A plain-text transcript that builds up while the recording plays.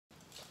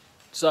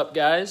What's up,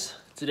 guys?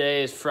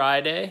 Today is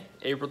Friday,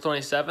 April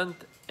 27th,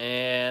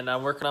 and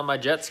I'm working on my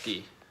jet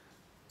ski.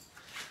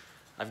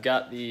 I've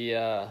got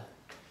the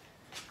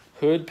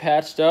hood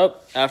patched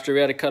up after we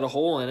had to cut a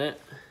hole in it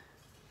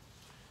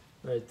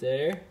right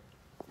there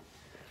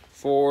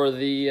for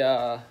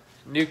the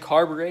new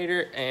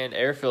carburetor and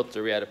air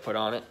filter we had to put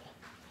on it.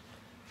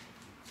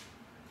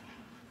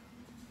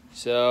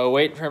 So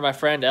waiting for my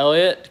friend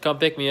Elliot to come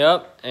pick me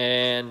up,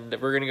 and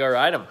we're gonna go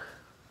ride him.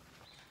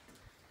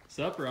 What's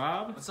up,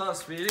 Rob? What's up,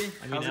 Speedy?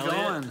 How's it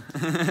going?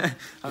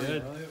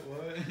 Good.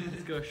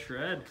 Let's go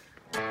shred.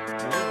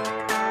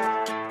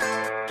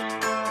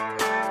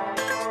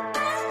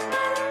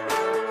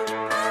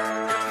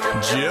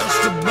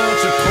 Just a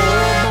bunch of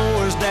poor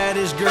boys,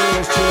 daddy's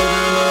girls,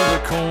 children of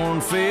the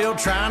cornfield,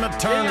 trying to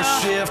turn a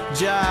shift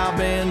job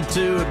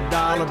into a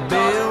dollar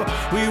bill.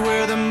 We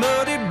wear the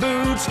muddy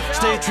boots,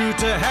 stay true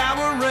to how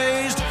we're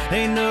raised.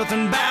 Ain't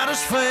nothing about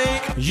us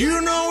fake.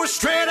 You know we're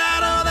straight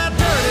out of that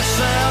dirty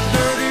south,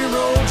 dirty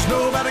roads.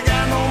 Nobody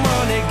got no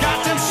money,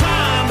 got them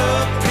signed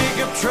up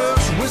pickup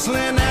trucks,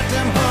 whistling at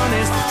them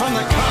honeys from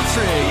the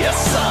country. Yes,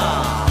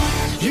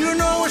 sir. You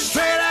know we're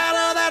straight out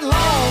of that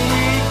long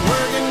week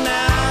working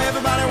now.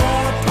 Everybody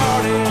wanna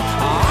party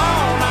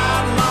all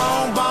night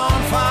long,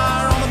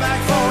 bonfire on the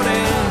back 40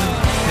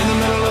 in the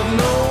middle of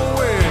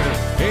nowhere.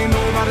 Ain't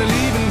nobody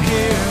leaving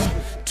here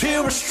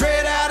till we're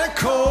straight out of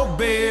cold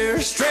beer,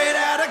 straight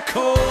out of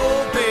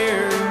cold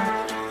beer.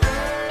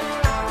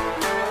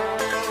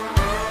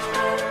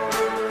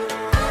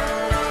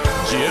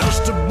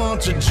 Just a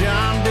bunch of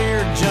John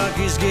Deere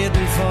junkies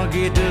getting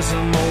funky to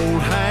some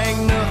old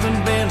hang.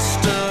 Nothing been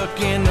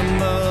stuck in the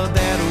mud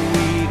that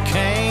we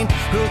can't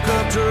hook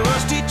up to a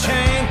rusty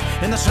chain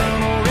in the sun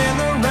or in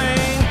the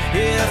rain.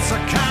 Yeah, it's the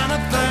kind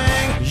of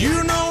thing.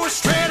 You know we're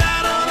straight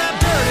out of that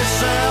dirty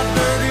south,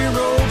 dirty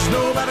roads.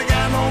 Nobody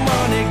got no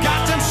money,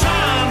 got them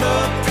signed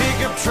up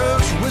pickup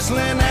trucks,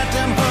 whistling at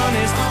them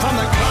honeys from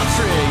the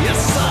country. Yes,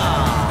 sir.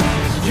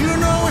 You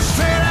know we're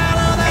straight out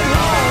of that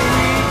long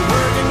week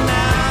working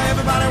now.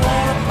 Everybody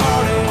wanna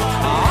party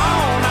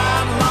all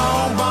night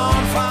long,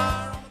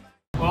 bonfire.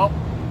 Well,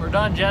 we're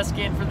done jet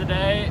skiing for the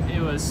day.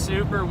 It was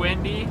super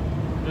windy.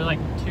 There were like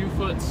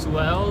 2-foot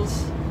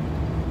swells,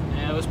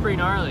 and it was pretty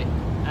gnarly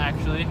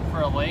actually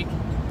for a lake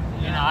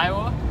in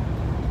Iowa.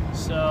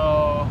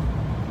 So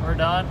we're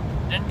done.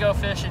 Didn't go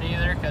fishing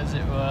either because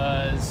it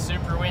was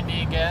super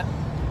windy again.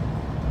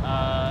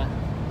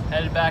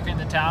 Headed back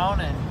into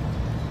town, and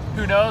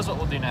who knows what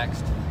we'll do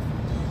next.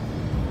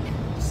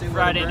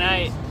 Friday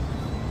night.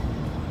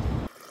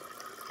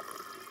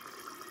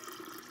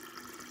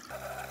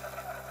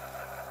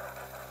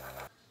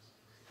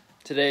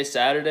 Today's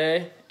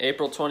Saturday,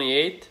 April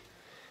 28th,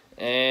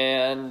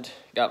 and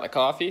got my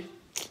coffee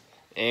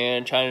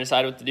and trying to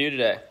decide what to do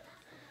today.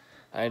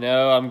 I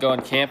know I'm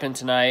going camping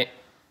tonight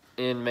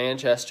in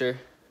Manchester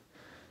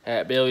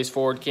at Bailey's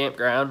Ford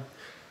Campground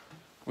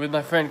with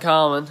my friend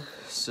Colin,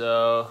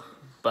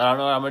 but I don't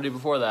know what I'm going to do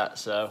before that,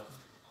 so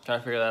trying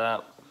to figure that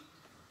out.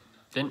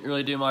 Didn't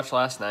really do much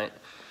last night,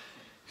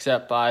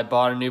 except I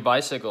bought a new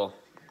bicycle,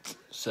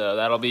 so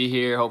that'll be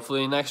here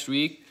hopefully next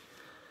week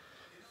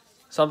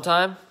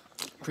sometime.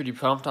 Pretty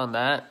pumped on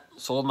that.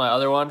 Sold my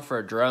other one for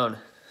a drone,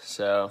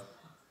 so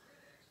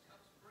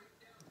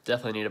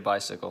definitely need a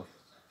bicycle.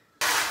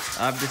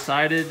 I've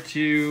decided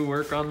to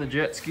work on the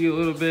jet ski a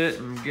little bit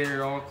and get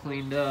it all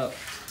cleaned up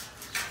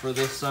for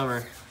this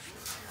summer.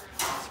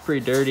 It's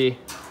pretty dirty,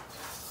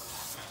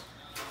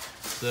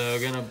 so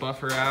gonna buff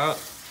her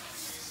out,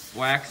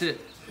 wax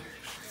it,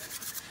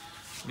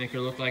 make her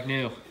look like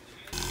new.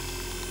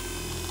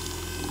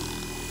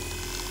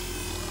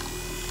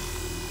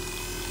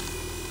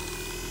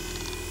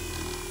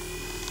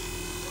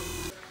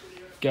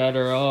 Got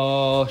her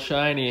all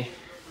shiny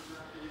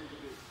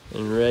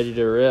and ready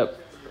to rip.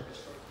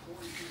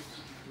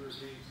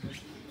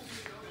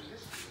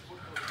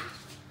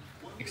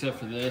 Except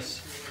for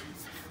this.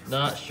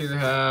 Not sure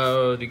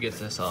how to get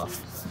this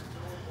off.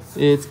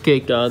 It's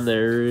caked on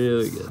there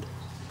really good.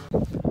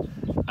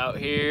 Out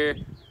here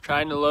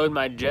trying to load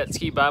my jet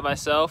ski by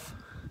myself.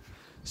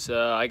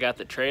 So I got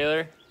the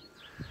trailer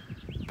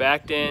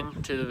backed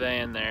into the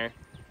van there,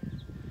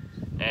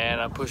 and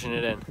I'm pushing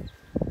it in.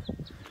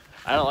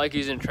 I don't like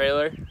using a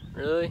trailer,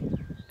 really.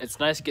 It's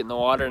nice getting the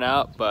water and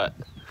out, but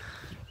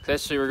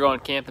especially we're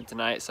going camping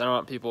tonight, so I don't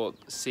want people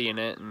seeing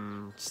it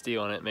and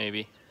stealing it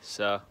maybe.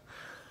 So,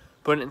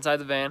 putting it inside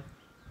the van.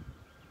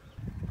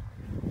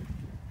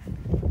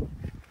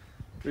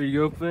 Ready to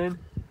go, Flynn?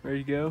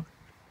 Ready to go?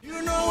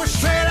 You know we're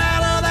straight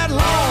out of that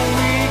long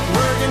week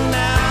working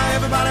now.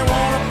 Everybody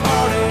wanna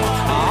party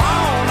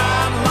all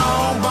night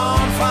long,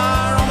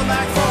 bonfire on the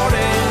back 40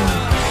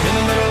 in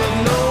the middle of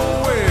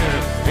nowhere.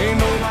 Ain't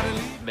nobody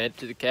leaving. Made it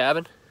to the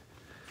cabin.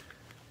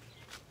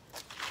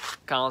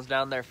 Colin's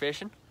down there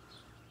fishing.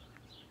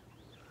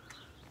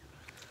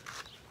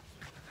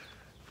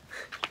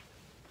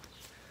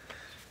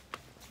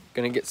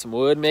 Gonna get some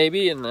wood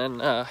maybe, and then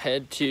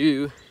head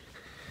to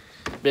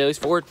Bailey's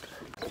Ford.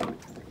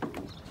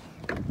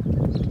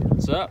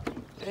 What's up?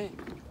 Hey.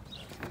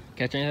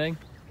 Catch anything?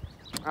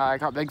 I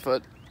caught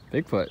Bigfoot.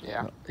 Bigfoot?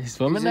 Yeah. He's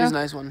swimming now? He's a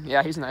nice one.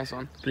 Yeah, he's a nice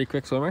one. Pretty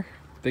quick swimmer?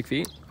 Big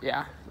feet?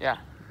 Yeah, yeah.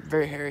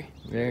 Very hairy.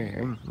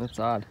 Very, that's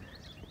odd.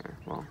 Yeah,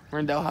 well, we're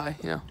in Delhi,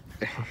 you know.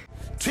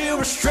 Till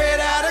we're straight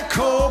out of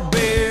cold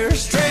beer,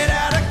 straight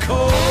out of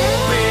cold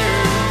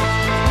beer.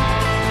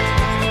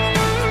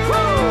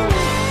 Woo!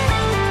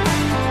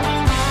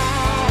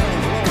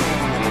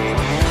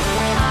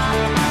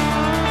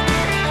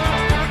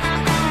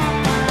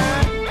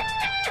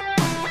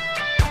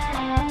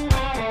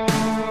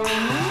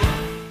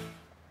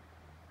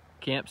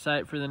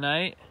 Campsite for the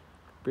night.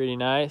 Pretty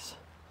nice.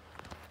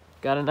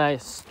 Got a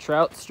nice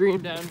trout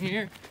stream down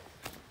here.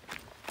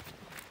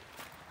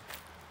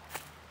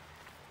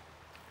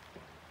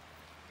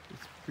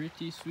 It's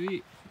pretty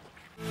sweet.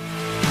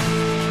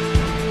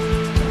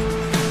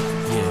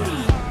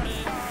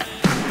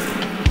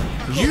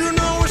 You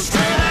know we're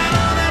straight out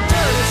of that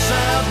dirty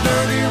south,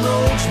 dirty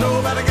roads.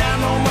 Nobody got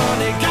no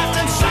money. Got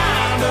them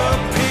signed up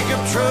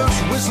pickup trucks,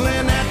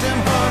 whistling at them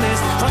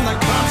bunnies from the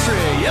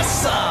country. Yes,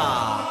 sir.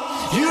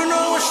 You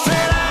know we're straight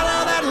out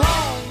of that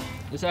long.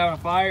 Just having a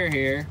fire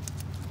here.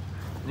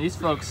 And these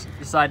folks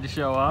decide to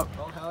show up.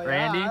 Oh, hell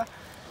Randy,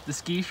 the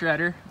ski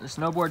shredder, the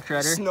snowboard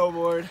shredder.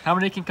 Snowboard. How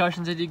many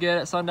concussions did you get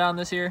at Sundown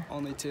this year?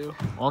 Only 2.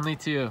 Only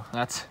 2.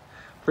 That's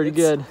pretty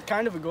good.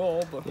 Kind of a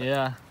goal, but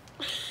Yeah.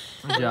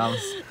 Good job.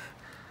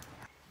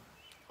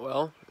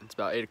 Well, it's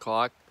about 8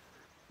 o'clock.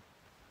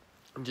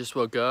 I just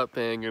woke up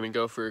and gonna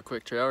go for a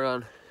quick trail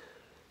run.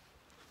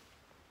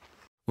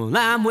 Well,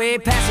 I'm way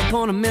past the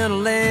point of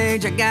middle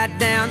age. I got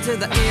down to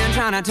the end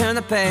trying to turn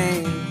the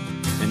page.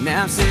 And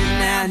now I'm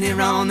sitting out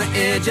here on the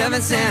edge of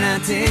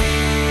insanity.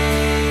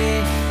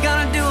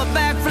 Gonna do a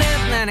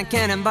backflip and a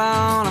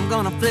cannonball. I'm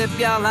gonna flip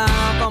y'all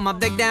off on my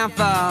big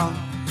downfall.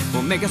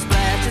 We'll make a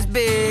splash as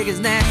big as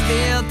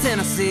Nashville,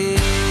 Tennessee.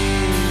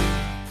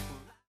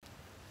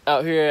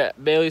 Out here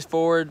at Bailey's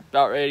Ford,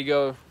 about ready to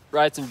go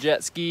ride some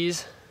jet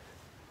skis.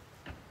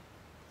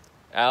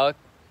 Alec,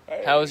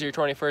 how was your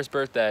 21st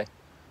birthday?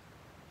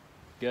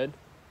 Good?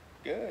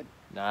 good.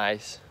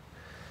 Nice.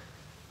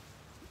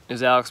 It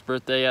was Alec's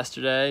birthday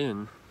yesterday,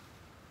 and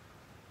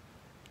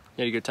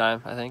he had a good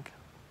time, I think.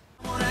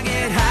 Wanna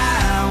get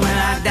high when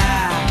I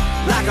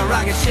die. Like a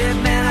rocket ship,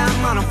 man,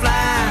 I'm gonna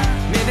fly.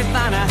 Maybe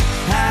find a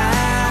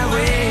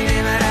highway,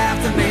 name it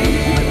after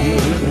me.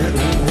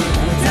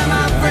 Tell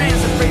my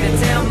friends I'm free to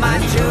tell my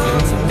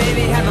jokes.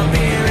 Maybe have a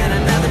beer and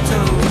another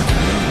toast.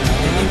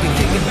 And you can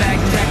kick it back,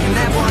 jacking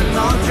that one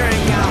long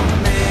drink on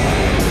me.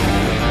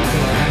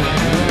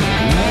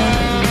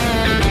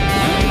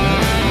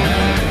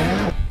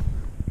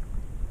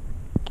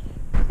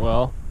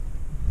 Well,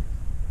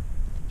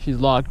 she's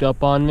locked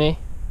up on me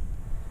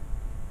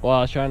while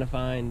I was trying to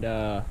find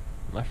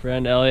my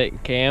friend Elliot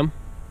and Cam.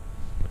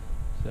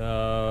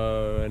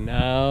 So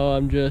now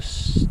I'm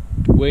just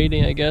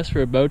waiting, I guess,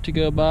 for a boat to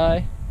go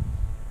by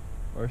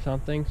or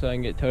something so I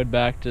can get towed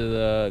back to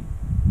the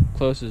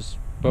closest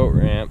boat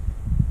ramp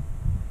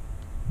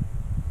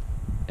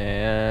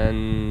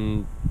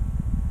and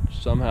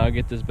somehow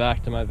get this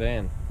back to my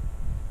van.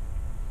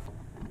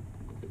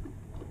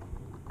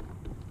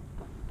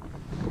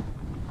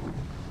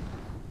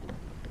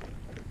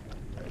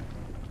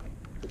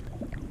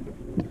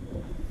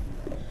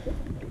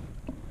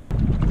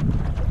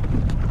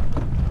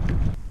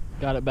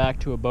 Got it back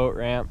to a boat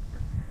ramp.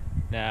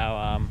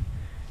 Now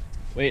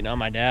waiting on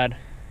my dad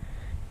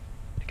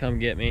to come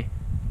get me.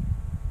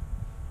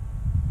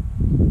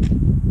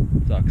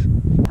 Sucks.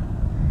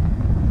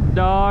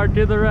 Dar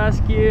to the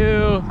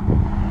rescue.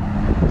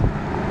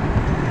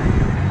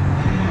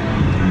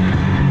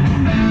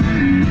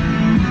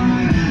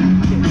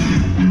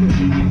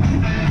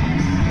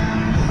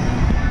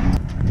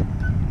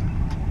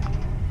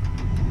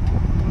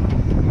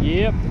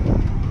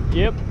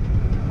 Yep.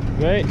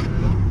 Wait.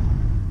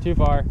 Too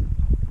far.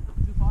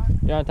 Too far?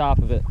 You're on top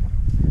of it.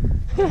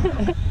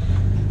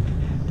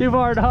 Too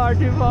far, Dar,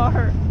 too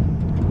far.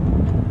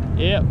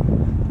 Yep.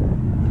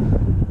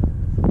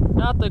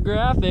 Not the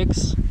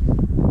graphics.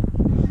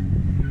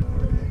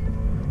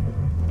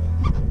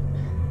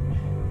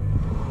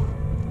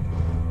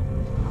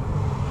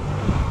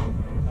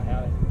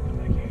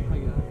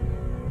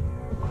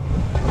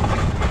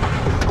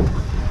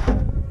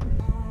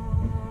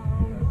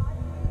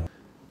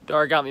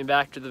 Dar got me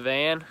back to the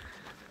van.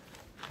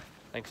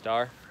 Thanks,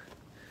 Dar.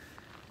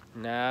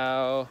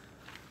 Now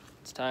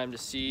it's time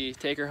to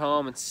take her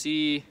home and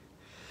see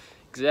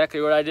exactly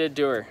what I did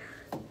to her.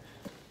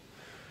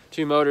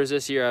 2 motors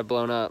this year I've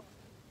blown up.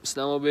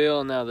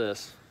 Snowmobile and now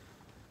this.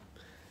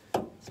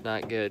 It's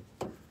not good.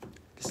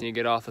 Just need to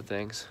get off of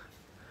things.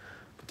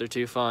 But they're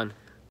too fun.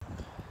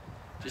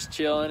 Just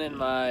chilling in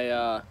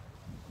my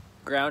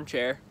ground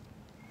chair.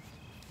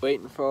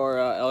 Waiting for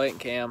Elliot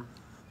and Cam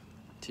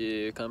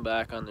to come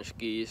back on their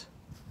skis.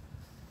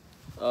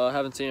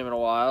 Haven't seen them in a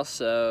while,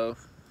 so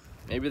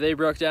maybe they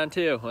broke down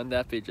too. Wouldn't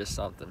that be just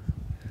something?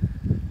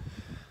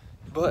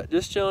 But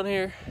just chilling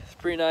here. It's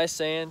pretty nice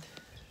sand.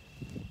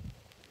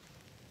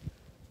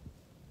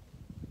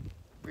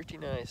 Pretty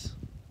nice.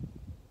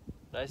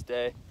 Nice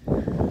day.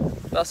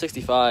 About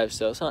 65,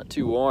 so it's not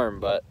too warm,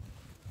 but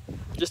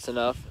just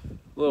enough.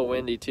 A little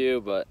windy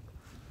too, but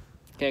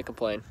can't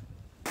complain.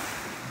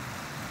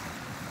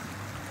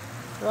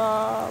 Dude,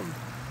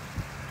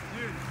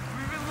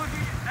 we've been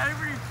looking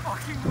every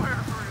fucking where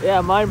for it.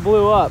 Yeah, mine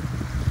blew up.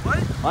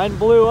 What? Mine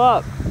blew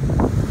up.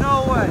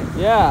 No way.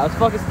 Yeah, I was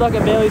fucking stuck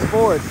at Bailey's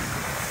Ford.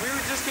 We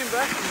just came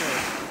back from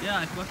there. Yeah,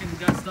 I fucking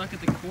got stuck at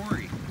the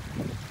quarry.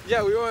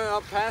 Yeah, we went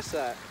up past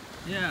that.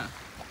 Yeah,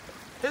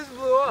 His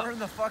blew up. Where in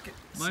the fucking...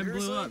 mine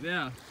Seriously? blew up,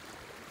 yeah.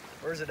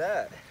 Where's it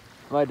at?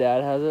 My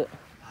dad has it.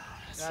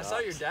 Yeah, I saw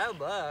your dad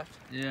left.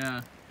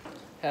 Yeah.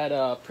 Had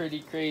a pretty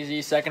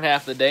crazy second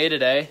half of the day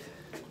today.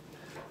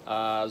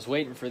 I was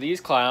waiting for these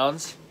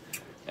clowns,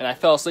 and I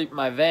fell asleep in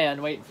my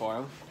van waiting for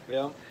them.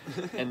 Yeah.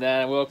 And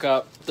then I woke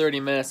up 30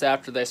 minutes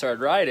after they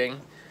started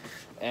riding,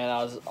 and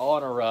I was all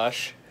in a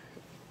rush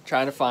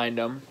trying to find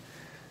them.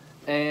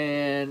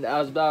 And I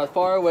was about as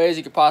far away as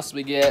you could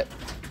possibly get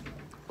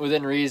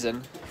within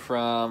reason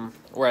from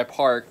where I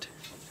parked,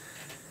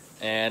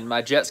 and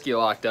my jet ski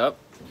locked up.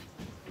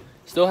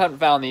 Still haven't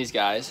found these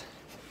guys.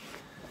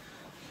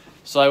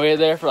 So I waited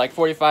there for like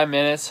 45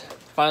 minutes.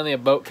 Finally a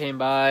boat came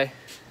by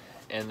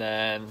and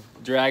then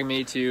dragged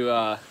me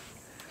to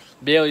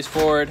Bailey's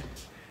Ford.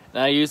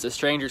 And I used a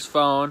stranger's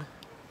phone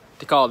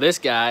to call this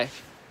guy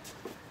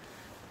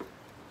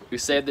who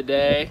saved the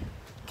day,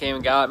 came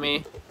and got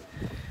me,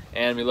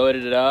 and we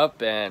loaded it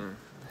up and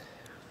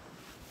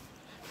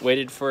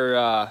waited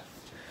for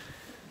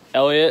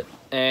Elliot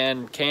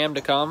and Cam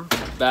to come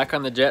back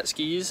on the jet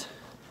skis.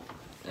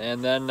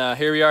 And then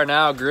here we are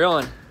now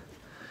grilling.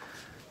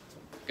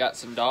 Got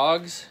some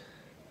dogs,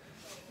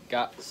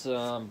 got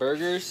some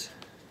burgers,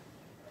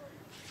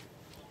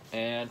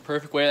 and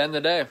perfect way to end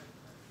the day.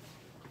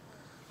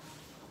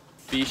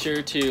 Be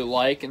sure to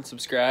like and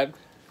subscribe,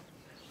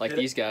 like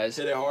these guys.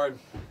 Hit it hard.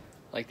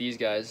 Like these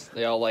guys,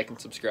 they all like and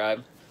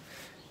subscribe.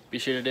 Be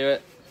sure to do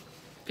it.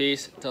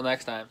 Peace, until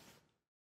next time.